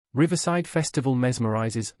Riverside Festival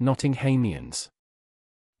mesmerises Nottinghamians.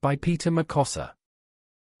 By Peter McCosser.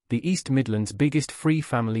 The East Midlands' biggest free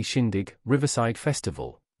family shindig, Riverside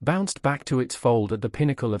Festival, bounced back to its fold at the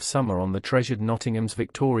pinnacle of summer on the treasured Nottingham's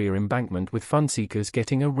Victoria Embankment, with fun-seekers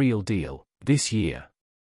getting a real deal this year.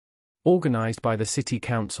 Organised by the City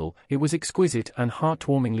Council, it was exquisite and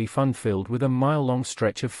heartwarmingly fun-filled, with a mile-long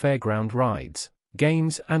stretch of fairground rides,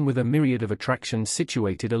 games and with a myriad of attractions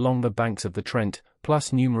situated along the banks of the Trent,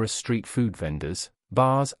 plus numerous street food vendors,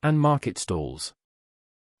 bars and market stalls.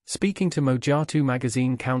 Speaking to Mojatu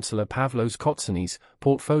magazine, Councillor Pavlos Kotsanis,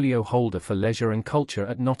 portfolio holder for leisure and culture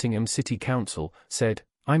at Nottingham City Council, said,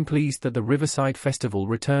 "I'm pleased that the Riverside Festival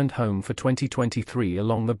returned home for 2023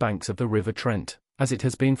 along the banks of the River Trent, as it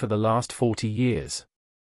has been for the last 40 years.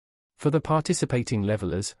 For the participating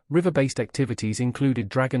levellers, river-based activities included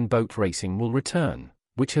dragon boat racing will return,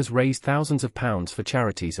 which has raised thousands of pounds for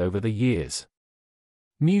charities over the years.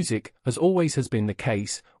 Music, as always has been the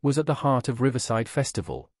case, was at the heart of Riverside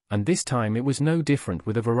Festival, and this time it was no different,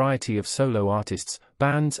 with a variety of solo artists,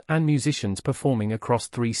 bands and musicians performing across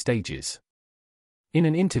 3 stages." In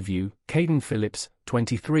an interview, Caden Phillips,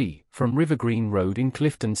 23, from River Green Road in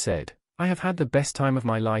Clifton said, "I have had the best time of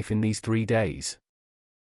my life in these 3 days.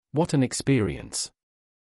 What an experience."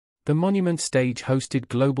 The Monument stage hosted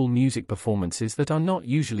global music performances that are not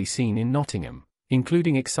usually seen in Nottingham,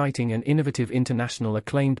 including exciting and innovative international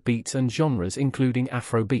acclaimed beats and genres including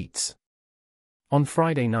Afrobeats. On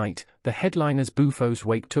Friday night, the headliners Bufo's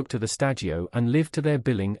Wake took to the Stagio and lived to their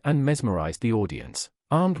billing and mesmerized the audience,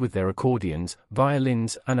 armed with their accordions,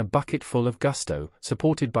 violins and a bucket full of gusto,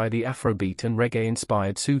 supported by the Afrobeat and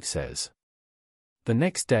reggae-inspired soothsayers. The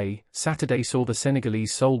next day, Saturday, saw the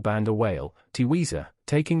Senegalese soul band Awale, Tiwiza,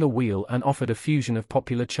 taking the wheel and offered a fusion of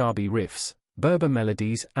popular Charbi riffs, Berber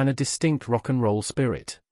melodies and a distinct rock and roll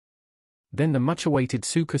spirit. Then the much-awaited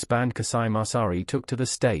Soukous band Kasai Marsari took to the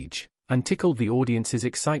stage, and tickled the audience's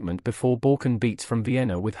excitement before Balkan Beats from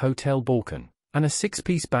Vienna with Hotel Balkan, and a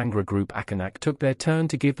 6-piece Bhangra group Akanak took their turn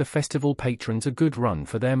to give the festival patrons a good run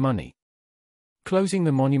for their money. Closing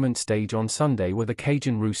the Monument stage on Sunday were the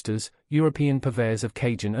Cajun Roosters, European purveyors of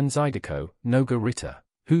Cajun and Zydeco, Noga Rita,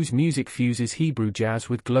 whose music fuses Hebrew jazz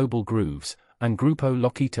with global grooves, and Grupo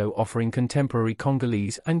Loquito offering contemporary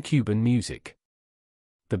Congolese and Cuban music.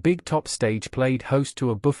 The Big Top stage played host to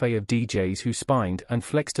a buffet of DJs who spined and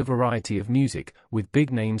flexed a variety of music, with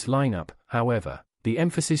big names lineup. However, the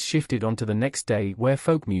emphasis shifted onto the next day, where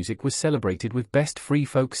folk music was celebrated with Best Free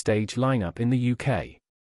Folk Stage lineup in the UK.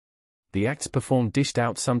 The acts performed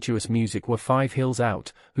dished-out sumptuous music were Five Hills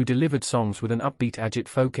Out, who delivered songs with an upbeat agit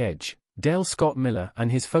folk edge, Dale Scott Miller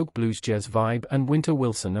and his folk blues jazz vibe, and Winter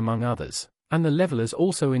Wilson among others. And the Levellers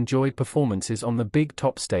also enjoyed performances on the Big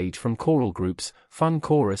Top stage from choral groups, Fun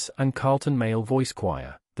Chorus and Carlton Male Voice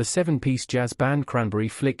Choir, the 7-piece jazz band Cranberry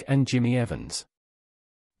Flick and Jimmy Evans.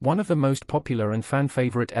 One of the most popular and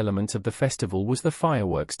fan-favorite elements of the festival was the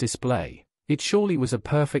fireworks display. It surely was a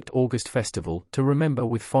perfect August festival to remember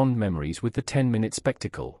with fond memories, with the 10-minute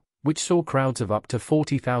spectacle, which saw crowds of up to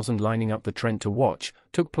 40,000 lining up the Trent to watch,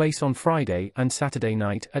 took place on Friday and Saturday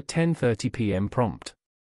night at 10:30 p.m. prompt.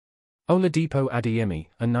 Oladipo Adeyemi,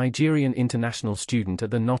 a Nigerian international student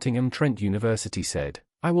at the Nottingham Trent University, said,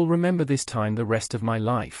 "I will remember this time the rest of my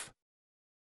life.